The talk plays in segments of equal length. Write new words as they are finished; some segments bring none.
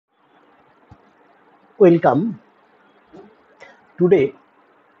Welcome. Today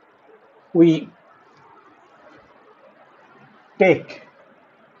we take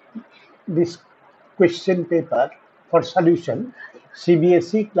this question paper for solution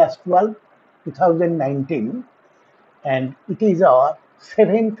CBSE class 12 2019, and it is our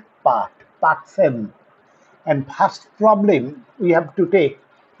seventh part 7, and first problem we have to take,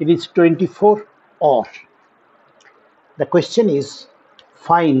 it is 24 or. The question is,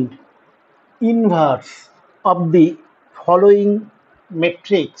 find inverse of the following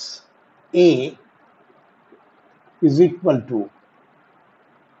matrix A is equal to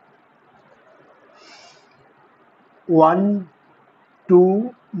 1,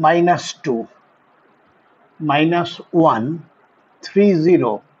 2, minus 2, minus 1, 3,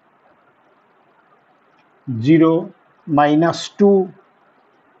 0, 0, minus 2,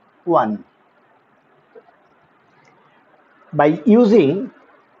 1. By using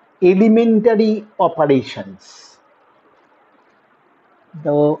elementary operations.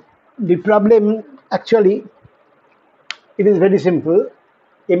 The problem actually, it is very simple.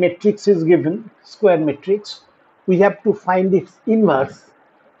 A matrix is given, square matrix. We have to find its inverse,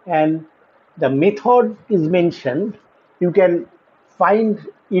 and the method is mentioned. You can find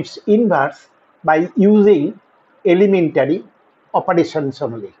its inverse by using elementary operations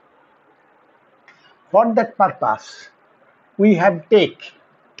only. For that purpose, we have take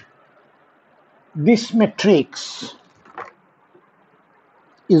this matrix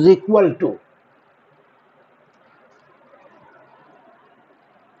is equal to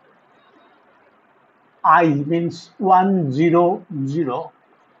I means 1, 0, 0,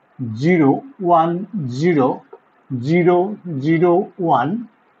 0, 1, 0, 0, 0, 1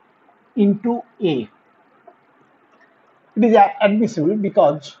 into A. It is admissible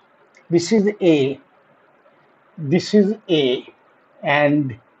because this is A,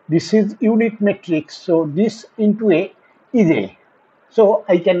 and this is unit matrix. So this into A is A. So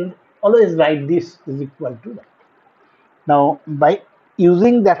I can always write this is equal to that. Now by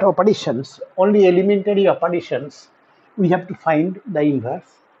using that operations, only elementary operations, we have to find the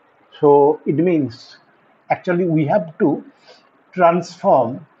inverse. So it means actually we have to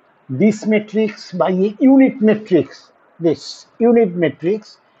transform this matrix by a unit matrix, this unit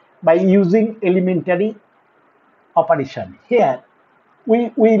matrix, by using elementary operation. Here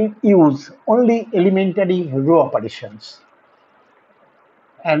we will use only elementary row operations,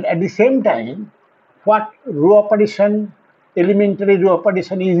 and at the same time what row operation, elementary row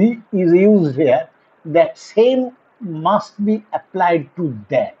operation is used here, that same must be applied to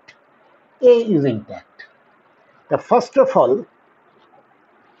that. A is intact. The first of all,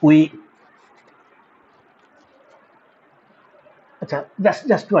 we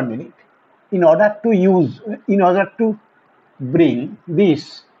just 1 minute. In order to bring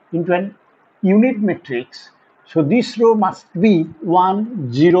this into an unit matrix, so this row must be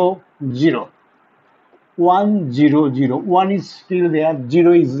 1, 0, 0. 1, 0, 0. 1 is still there,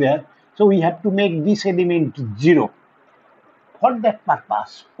 0 is there. So we have to make this element 0. For that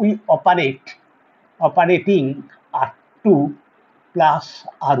purpose, we operating R2 plus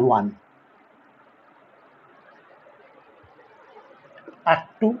R1.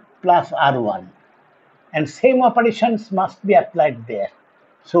 R2 plus R1. And same operations must be applied there.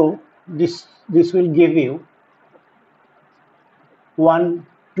 So this will give you 1,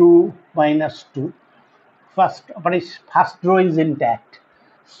 2, minus 2. First row is intact.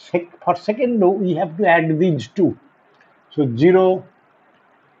 For second row, we have to add these 2. So 0,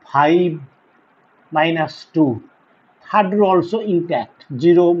 5, minus 2. Third row also intact.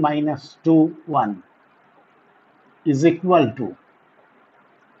 0, minus 2, 1 is equal to.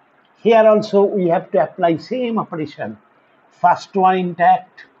 Here also we have to apply same operation. First one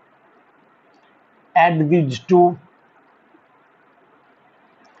intact. Add these 2.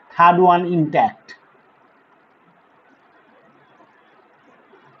 Third one intact.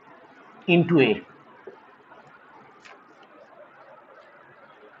 Into A.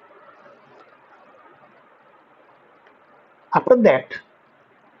 After that,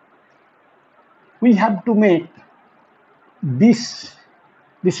 we have to make this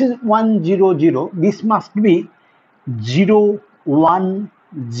is 1, 0, 0. This must be 0, 1,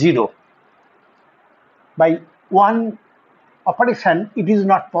 0. By one operation, it is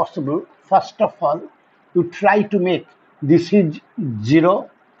not possible. First of all, you try to make this is 0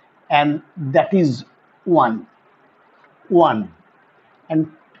 and that is 1,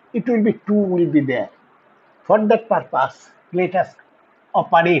 and it will be 2 will be there. For that purpose, let us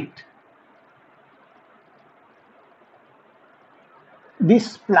operate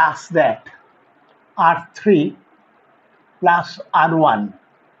this plus that, R3 plus R1.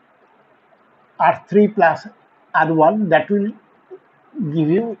 R3 plus R1, that will give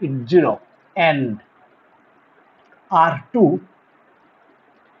you it 0, and R2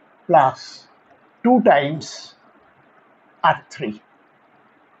 plus 2 times R3.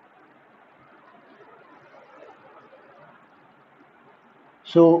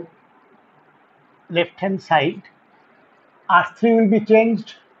 So left hand side, R3 will be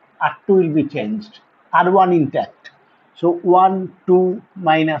changed, R2 will be changed, R1 intact. So 1, 2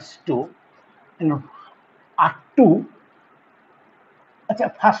 minus 2, and R2,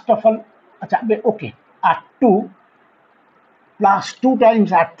 first of all, okay, R2 plus 2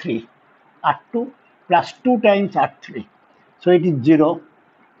 times R3, R2 plus 2 times R3. So it is 0,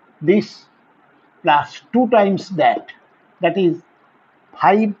 this plus 2 times that is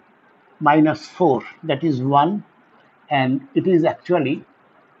 5 minus 4, that is 1, and it is actually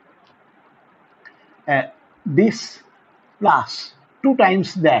this plus 2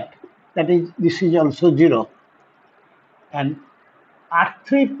 times that is, this is also 0, and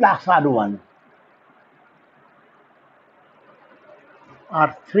R3 plus R1,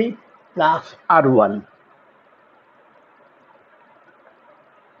 R3 plus R1.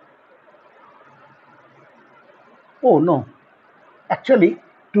 Oh no, actually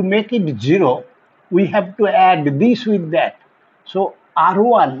to make it 0, we have to add this with that. So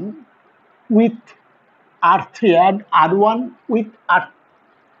R1 with R3, add R1 with R.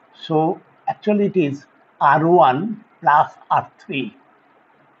 So actually it is R1 plus R3.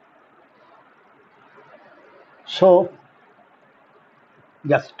 So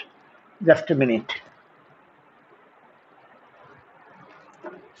just a minute.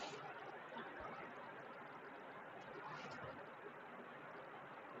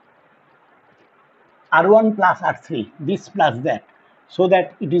 R1 plus R3, this plus that, so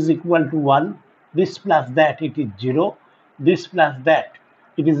that it is equal to 1, this plus that it is 0, this plus that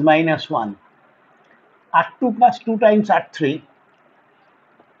it is minus 1. R2 plus 2 times R3,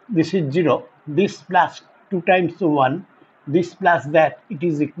 this is 0, this plus 2 times 1, this plus that it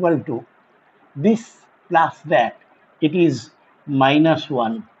is equal to, this plus that it is minus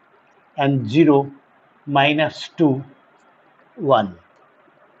 1, and 0 minus 2, 1.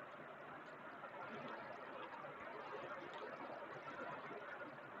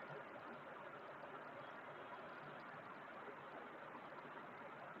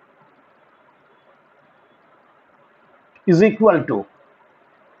 Is equal to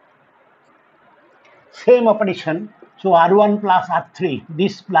same operation. So R1 plus R3,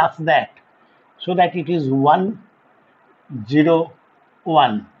 this plus that, so that it is 1, 0,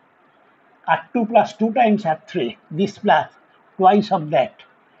 1. R2 plus 2 times R3, this plus twice of that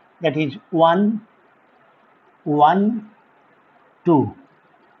is 1, 1, 2,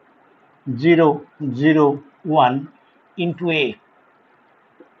 0, 0, 1 into A.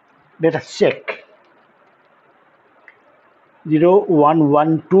 Let us check. 0, 1,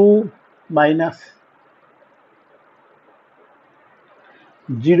 1, 2 minus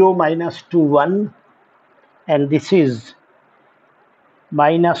 0 minus 2, 1, and this is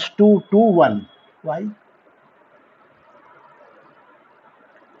minus 2, 2, 1. Why?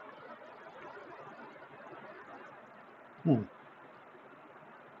 Hmm.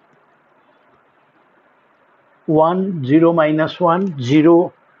 1, 0 minus 1,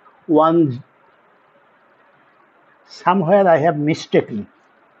 0, 1. Somewhere I have mistaken,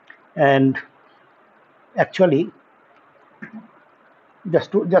 and actually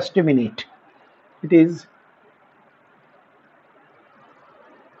just a minute. It is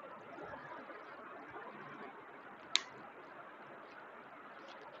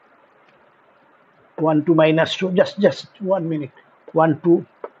 1, 2 minus 2. Just 1 minute. 1, 2,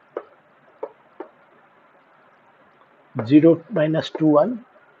 0 minus 2, 1,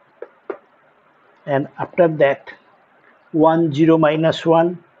 and after that 1, 0 minus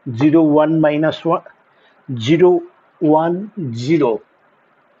 1, 0, 1 minus 1, 0, 1, 0.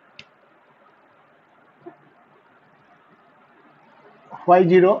 Why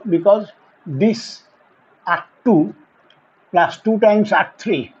 0? Because this R2 plus 2 times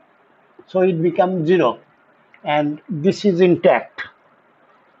R3, so it becomes 0, and this is intact,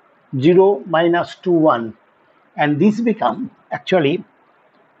 0 minus 2, 1, and this become actually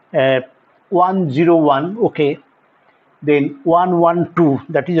 1, 0, 1, okay, then 1, 1, 2,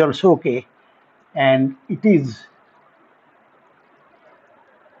 that is also okay, and it is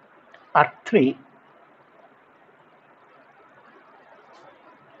R3.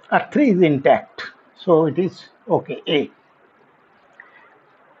 R3 is intact, so it is okay, A.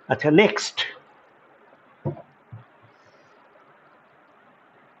 Next,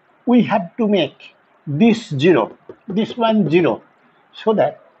 we have to make this 0, this one 0, so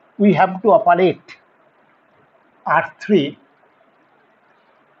that we have to operate R3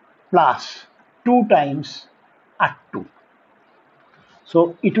 plus 2 times R2.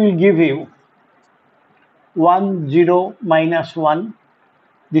 So it will give you 1 0 minus 1.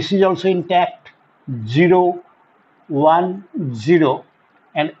 This is also intact, 0 1 0,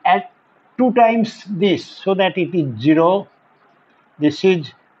 and add 2 times this so that it is 0. This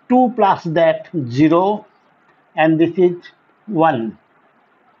is 2 plus that 0, and this is 1.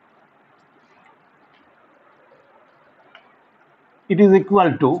 It is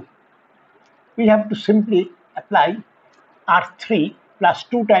equal to, we have to simply apply R3 plus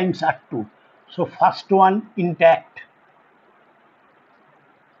 2 times R2. So first one intact,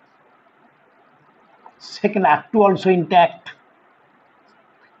 second R2 also intact,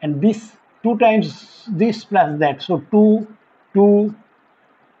 and this 2 times this plus that, so 2 2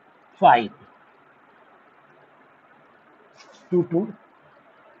 5, 2 2,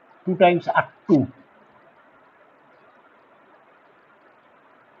 2 times R2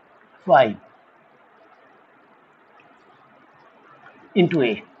 5 into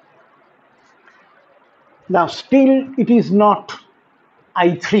A. Now still it is not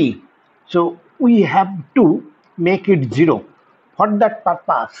I3, so we have to make it 0. For that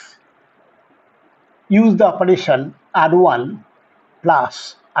purpose, use the operation R1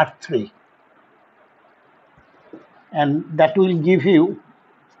 plus R3, and that will give you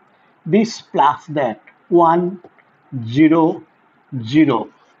this plus that 1 0 0.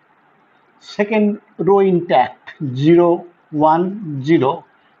 Second row intact, 0 1 0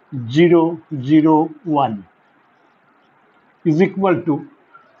 0 0 1 is equal to,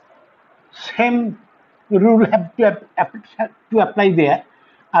 same rule have to apply there,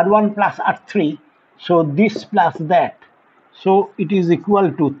 R1 plus R3, so this plus that, so it is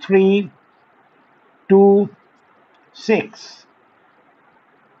equal to 3 2 6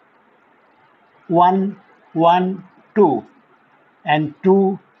 1 1 2 and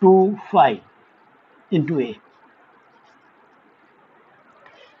 2 2 5 into A.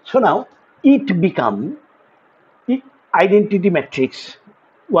 So now it become identity matrix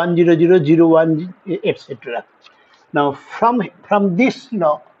 1 0 0 0 1, etc. Now from this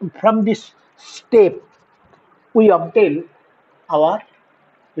from this step we obtain our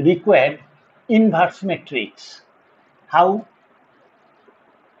required inverse matrix. How?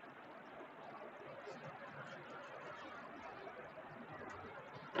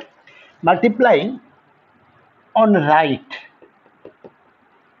 Multiplying on right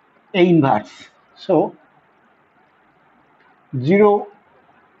A inverse. So 0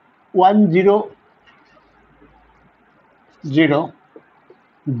 1 0 0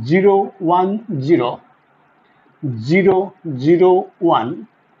 0 1 0 0 0 1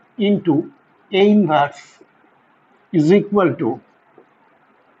 into A inverse is equal to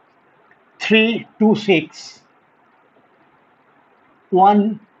 3 2 6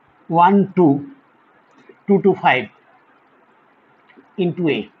 1 1 2 2 2 5 into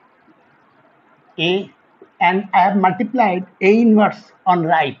A, and I have multiplied A inverse on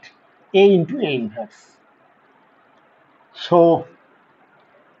right, A into A inverse. So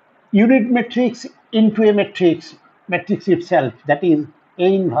unit matrix into a matrix itself, that is A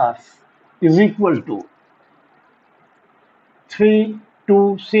inverse, is equal to 3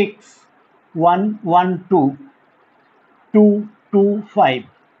 2 6 1 1 2 2 2 5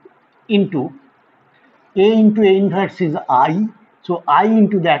 into A into A inverse is I, so I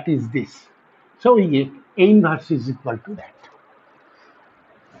into that is this. So we get A inverse is equal to that.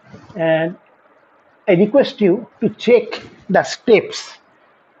 And I request you to check the steps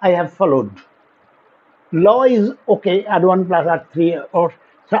I have followed. Law is okay, R1 plus R3, or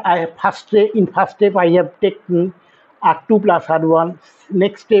so in first step I have taken R2 plus R1.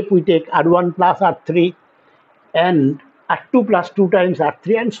 Next step we take R1 plus R3 and R2 plus 2 times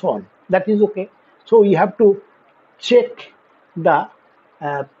R3 and so on. That is okay. So you have to check the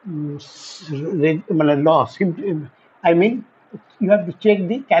law. I mean, you have to check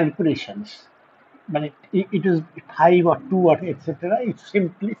the calculations. But it is 5 or 2 or etc. It's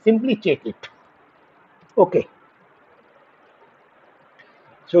simply check it. Okay.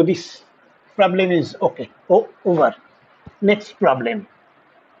 So this problem is okay. Over. Next problem.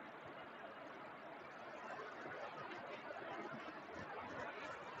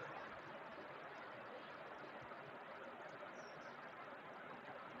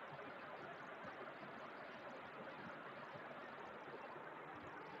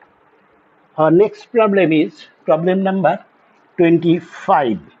 Our next problem is problem number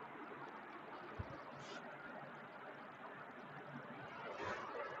 25.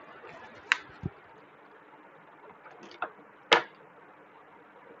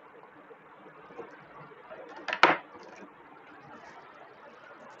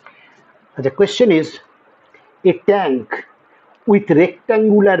 The question is, a tank with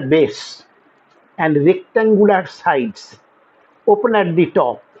rectangular base and rectangular sides open at the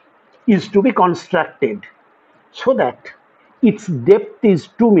top is to be constructed so that its depth is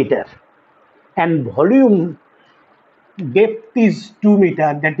 2 meter and volume depth is 2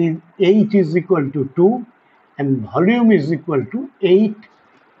 meter, that is h is equal to 2 and volume is equal to 8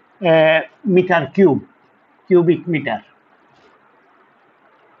 cubic meter.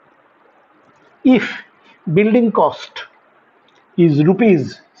 If building cost is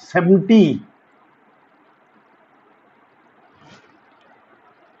rupees 70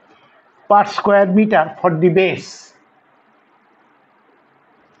 per square meter for the base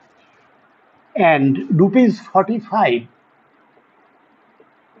and rupees 45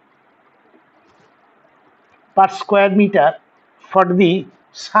 per square meter for the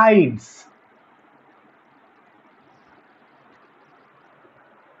sides,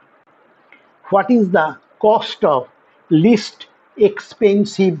 what is the cost of least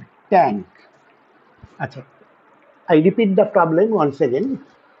expensive tank? Achha, I repeat the problem once again.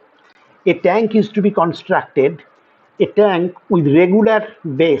 A tank is to be constructed, a tank with regular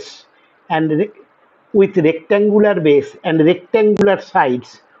base and with rectangular base and rectangular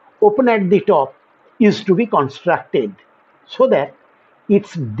sides open at the top is to be constructed so that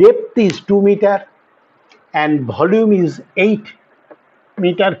its depth is 2 meter and volume is 8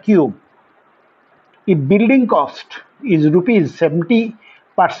 meter cube. If building cost is rupees 70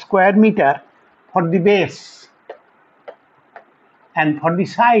 per square meter for the base and for the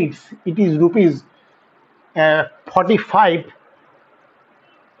sides it is rupees 45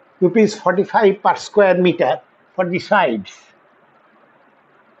 per square meter for the sides,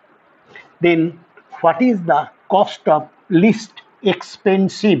 then what is the cost of least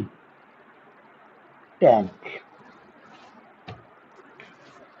expensive tank?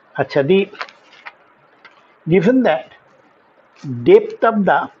 Given that depth of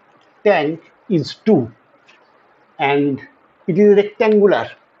the tank is 2 and it is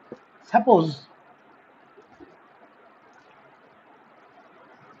rectangular, suppose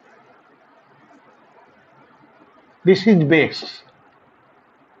this is base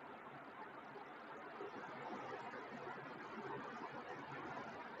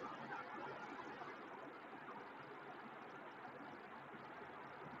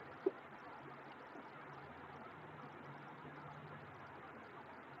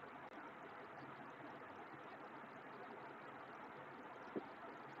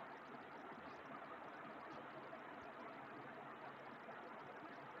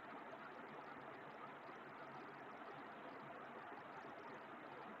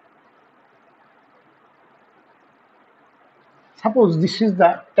suppose this is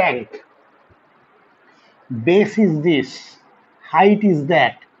the tank, base is this, height is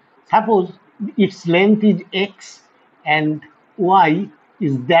that, suppose its length is x and y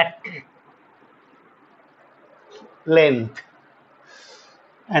is that length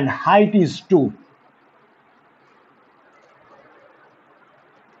and height is 2.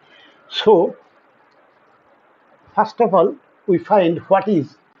 So first of all we find what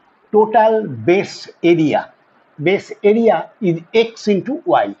is total base area. Base area is x into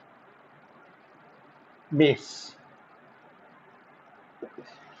y, base,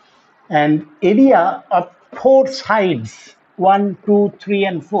 and area of 4 sides 1, 2, 3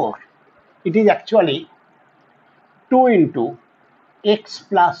 and 4, it is actually 2 into x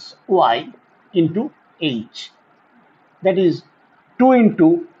plus y into h, that is 2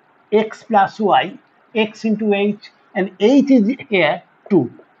 into x plus y, x into h, and h is here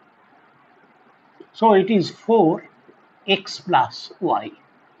 2. So it is 4x plus y.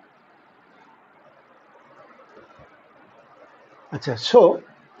 So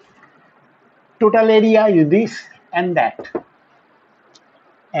total area is this and that,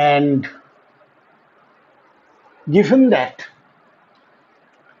 and given that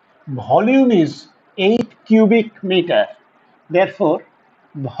volume is 8 cubic meter, therefore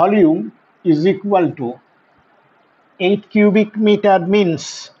volume is equal to 8 cubic meter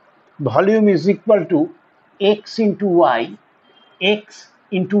means volume is equal to x into y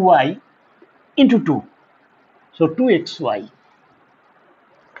into 2, so 2xy,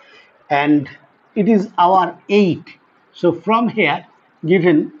 and it is our 8. So from here,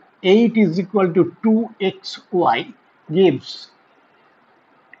 given 8 is equal to 2xy gives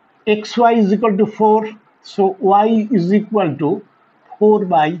xy is equal to 4, so y is equal to 4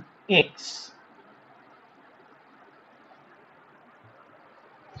 by x.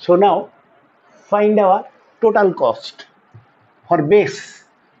 So now find our total cost for base.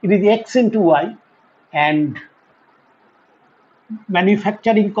 It is x into y and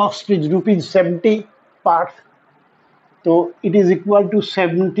manufacturing cost is rupees 70 per, so it is equal to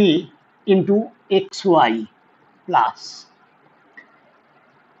 70 into xy plus.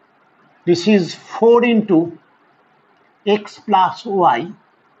 This is 4 into x plus y,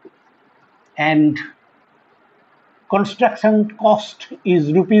 and construction cost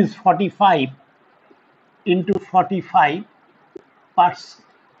is rupees 45 into 45 per.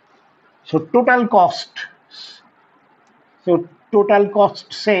 So total cost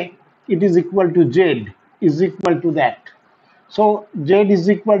say it is equal to z is equal to that. So z is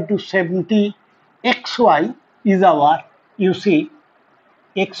equal to 70. Xy is our, you see,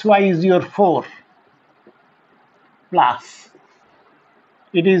 xy is your 4 plus,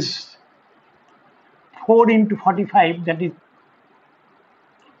 it is 4 into 45, that is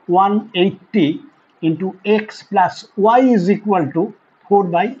 180 into x plus y is equal to 4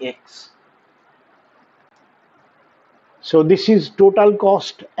 by x. So this is total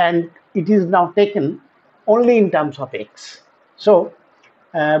cost, and it is now taken only in terms of x. So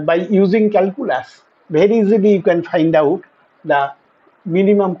by using calculus, very easily you can find out the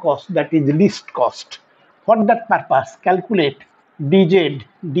minimum cost, that is least cost. For that purpose, calculate dz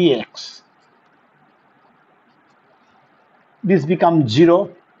dx. This becomes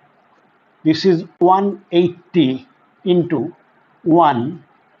 0. This is 180 into 1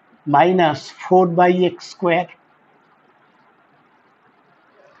 minus 4 by x square.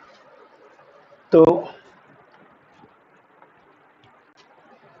 So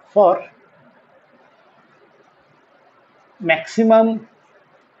for maximum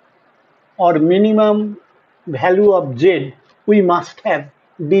or minimum value of z, we must have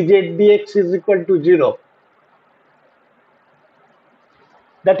dz dx is equal to 0.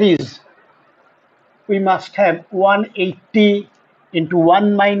 That is, we must have 180 into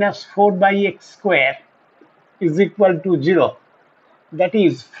 1 minus 4 by x square is equal to 0. That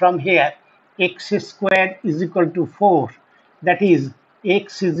is, from here x square is equal to 4. That is,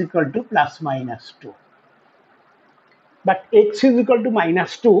 x is equal to plus minus 2. But x is equal to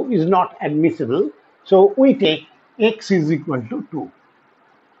minus 2 is not admissible. So we take x is equal to 2.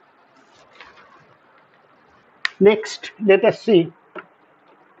 Next, let us see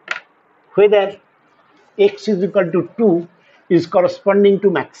whether x is equal to 2 is corresponding to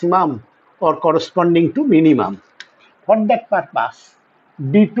maximum or corresponding to minimum. For that purpose,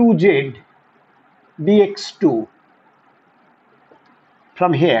 d2z dx2,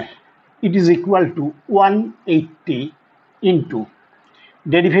 from here it is equal to 180 into,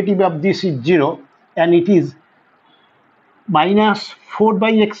 derivative of this is 0, and it is minus 4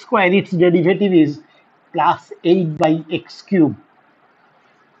 by x square, its derivative is plus 8 by x cube,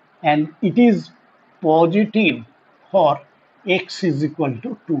 and it is positive for x is equal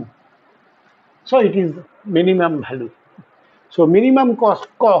to 2. So it is minimum value. So minimum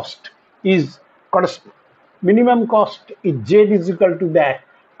cost is minimum cost is z is equal to that,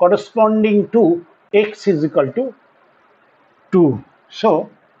 corresponding to x is equal to 2. So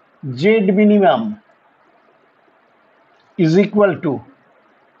z minimum is equal to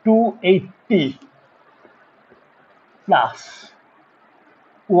 280 plus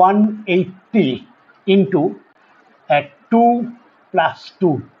 180 into 2 plus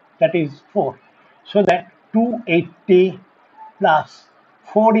 2, that is 4. So that 280 plus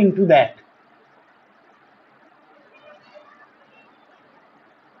 4 into that,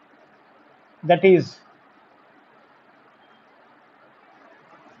 that is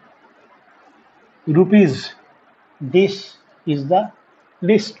rupees. This is the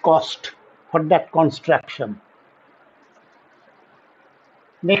least cost for that construction.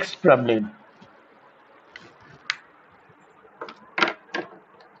 Next problem.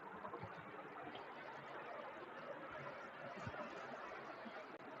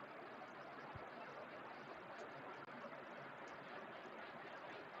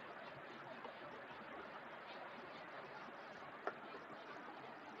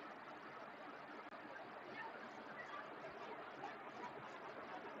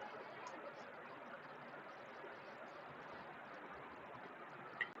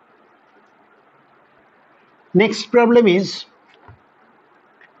 Next problem is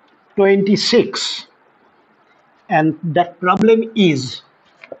 26, and that problem is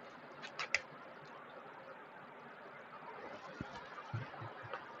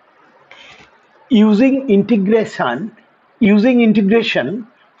using integration,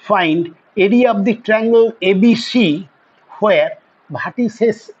 find area of the triangle ABC where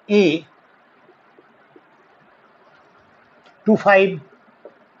vertices A 25,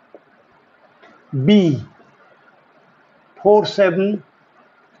 B 47,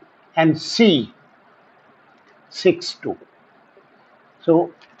 and C 62.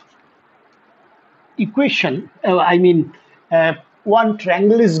 So equation, one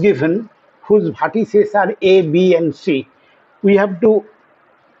triangle is given whose vertices are A, B, and C. We have to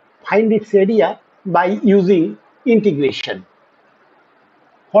find its area by using integration.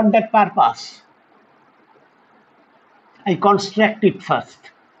 For that purpose, I construct it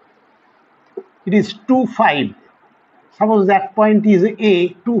first. It is 2, 5. Suppose that point is A,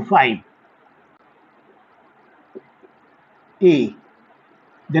 2, 5. A.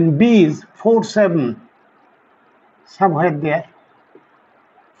 Then B is 4, 7. Somewhere there.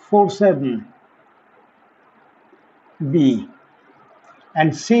 4, 7. B.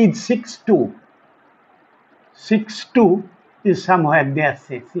 And C is 6, 2. 6, 2 is somewhere there,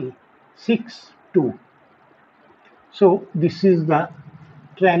 say, see. 6, 2. So this is the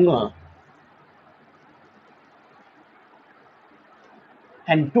triangle.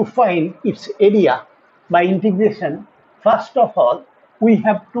 And to find its area by integration, first of all, we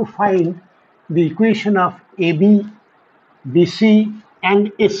have to find the equation of AB, BC,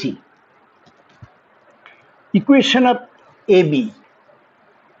 and AC. Equation of AB.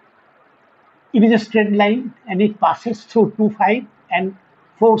 It is a straight line and it passes through 2, 5 and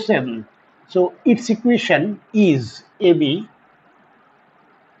 4, 7. So its equation is AB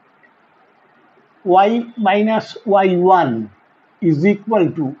y minus y1 is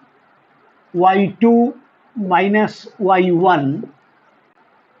equal to y2 minus y1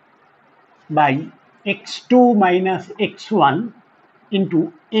 by x2 minus x1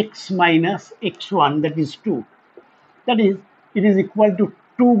 into x minus x1, that is 2. That is, it is equal to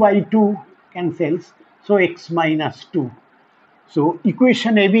 2 by 2 cancels, so x minus 2. So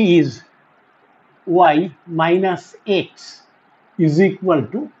equation AB is y minus x is equal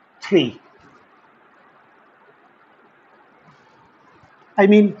to 3. I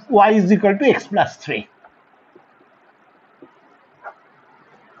mean y is equal to x plus 3.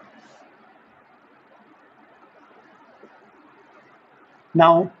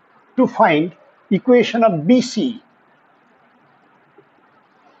 Now to find equation of BC,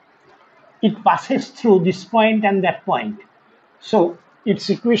 it passes through this point and that point. So its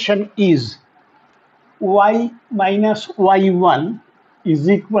equation is y minus y1 is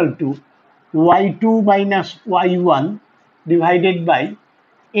equal to y2 minus y1 divided by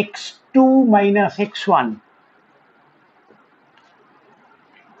x2 minus x1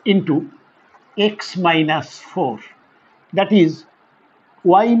 into x minus 4. That is,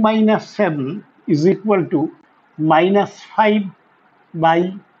 y minus 7 is equal to minus 5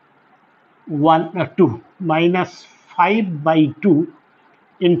 by 2 minus 5 by 2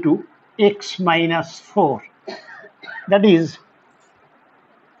 into x minus 4. That is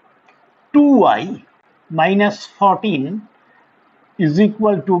 2y minus 14 is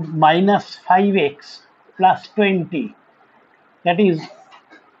equal to minus 5x plus 20. That is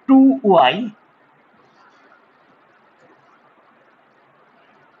 2y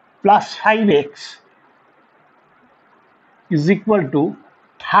plus 5x is equal to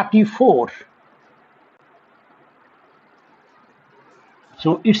 34.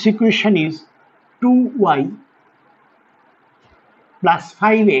 So its equation is 2y plus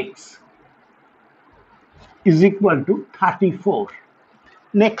 5x is equal to 34.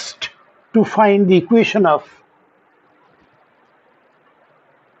 Next, to find the equation of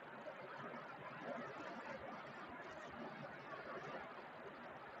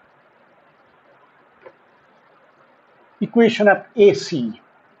AC.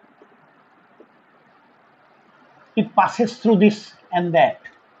 It passes through this and that.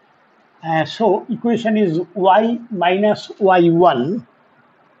 So equation is y minus y1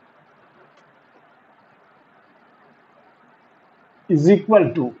 is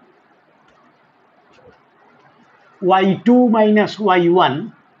equal to y2 minus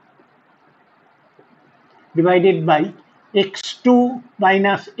y1 divided by x2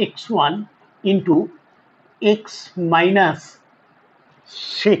 minus x1 into x minus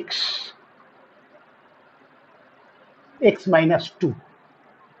 6, x minus 2,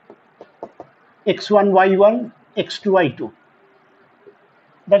 x1 y1, x2 y2.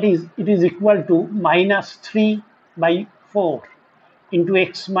 That is, it is equal to minus 3 by 4 into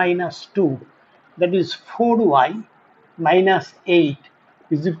x minus 2. That is 4y minus 8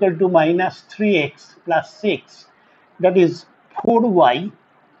 is equal to minus 3x plus 6. That is 4y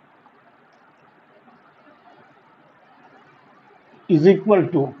is equal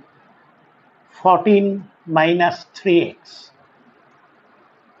to 14 minus 3x.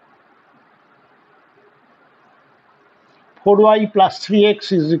 4y plus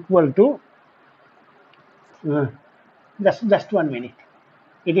 3x is equal to, just 1 minute.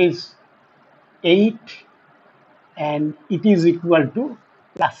 It is 8 and it is equal to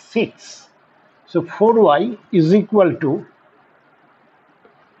plus 6. So 4y is equal to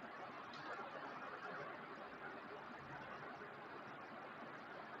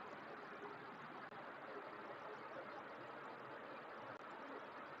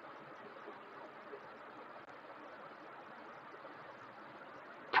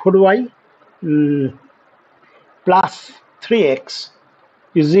 4y plus 3x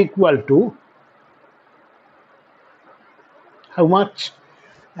is equal to how much?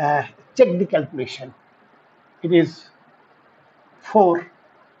 Check the calculation. It is 4.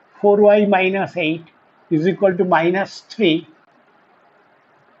 4y minus 8 is equal to minus 3.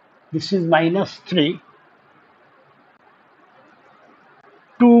 This is minus 3.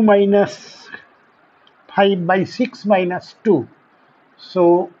 2 minus 5 by 6 minus 2.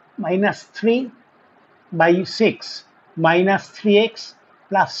 So minus 3 by 6 minus 3x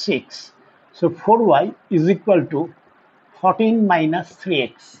plus 6. So 4y is equal to 14 minus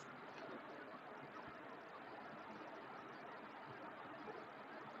 3x.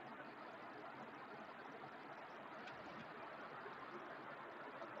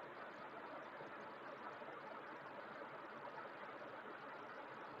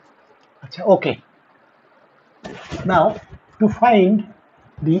 Okay. Now to find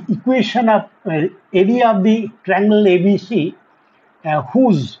the equation of area of the triangle ABC,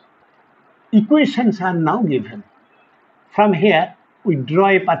 whose equations are now given. From here, we draw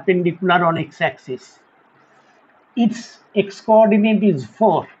a perpendicular on x-axis. Its x-coordinate is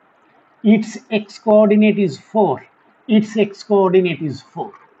 4. Its x-coordinate is 4. Its x-coordinate is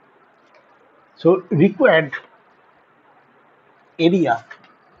 4. So required area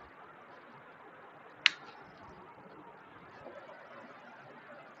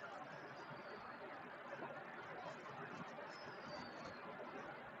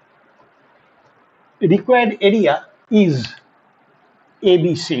is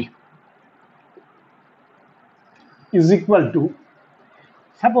ABC is equal to,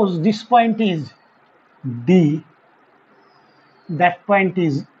 suppose this point is D, that point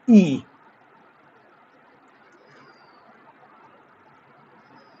is E.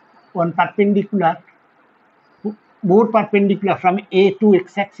 One perpendicular, more perpendicular from A to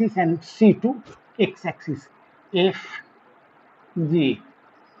x-axis and C to x-axis, F, G.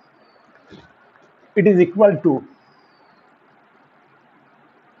 It is equal to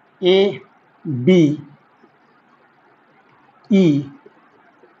A, B, E,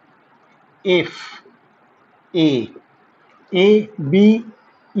 F, A. A, B,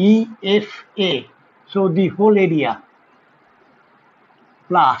 E, F, A. So the whole area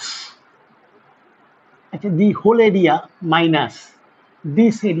plus the whole area minus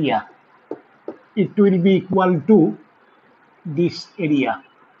this area, it will be equal to this area.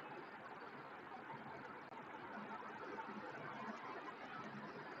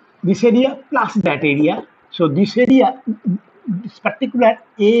 This area plus that area. So this area, this particular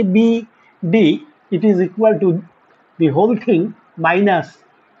A, B, D, it is equal to the whole thing minus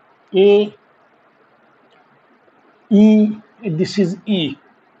A, E, this is E,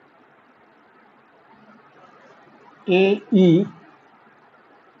 A, E,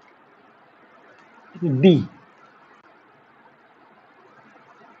 D,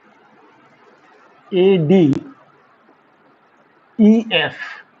 A, D, E, F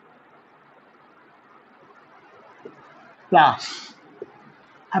plus.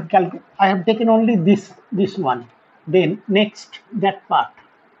 I have taken only this one. Then next that part.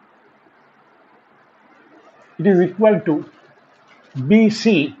 It is equal to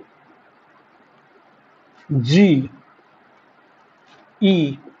BC, G,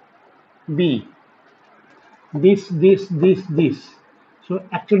 E, B. This. So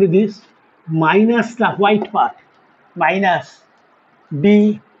actually this minus the white part, minus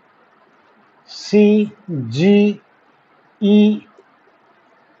B, C, G, E,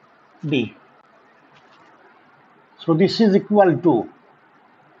 D. So this is equal to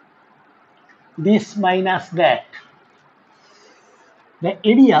this minus that. The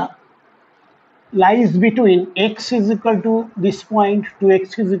area lies between x is equal to this point to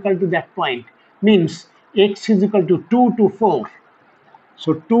x is equal to that point. Means x is equal to 2 to 4.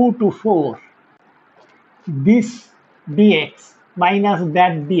 So 2 to 4. This dx minus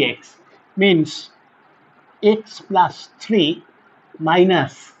that dx means x plus 3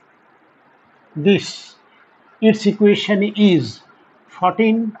 minus this. Its equation is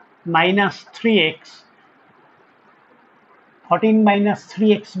 14 minus 3x, 14 minus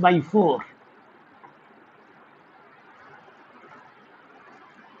 3x by 4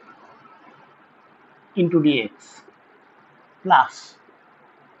 into dx plus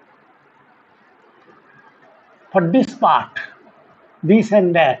for this part, this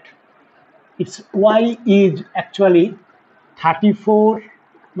and that, its y is actually 34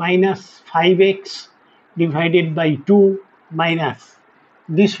 minus 5x divided by 2 minus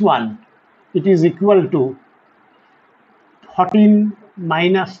this one. It is equal to 14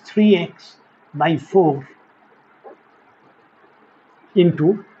 minus 3x by 4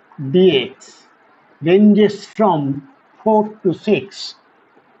 into dx ranges from 4 to 6,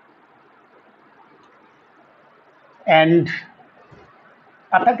 and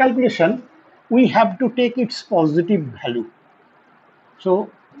after calculation we have to take its positive value, so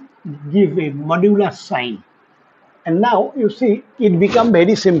give a modular sign, and now you see it become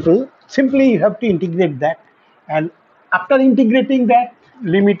very simple. Simply you have to integrate that, and after integrating that,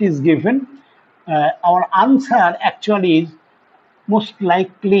 limit is given. Our answer actually is most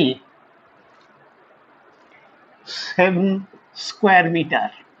likely 7 square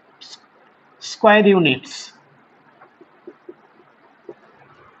meter, square units.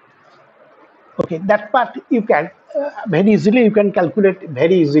 Okay, that part you can very easily, you can calculate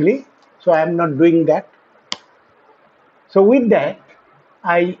very easily. So I am not doing that. So with that,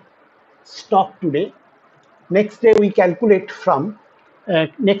 I stop today. Next day we calculate from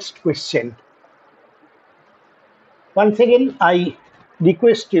next question. Once again, I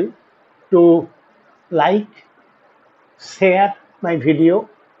request you to like, share my video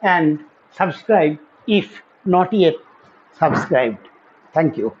and subscribe if not yet subscribed.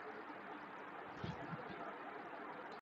 Thank you.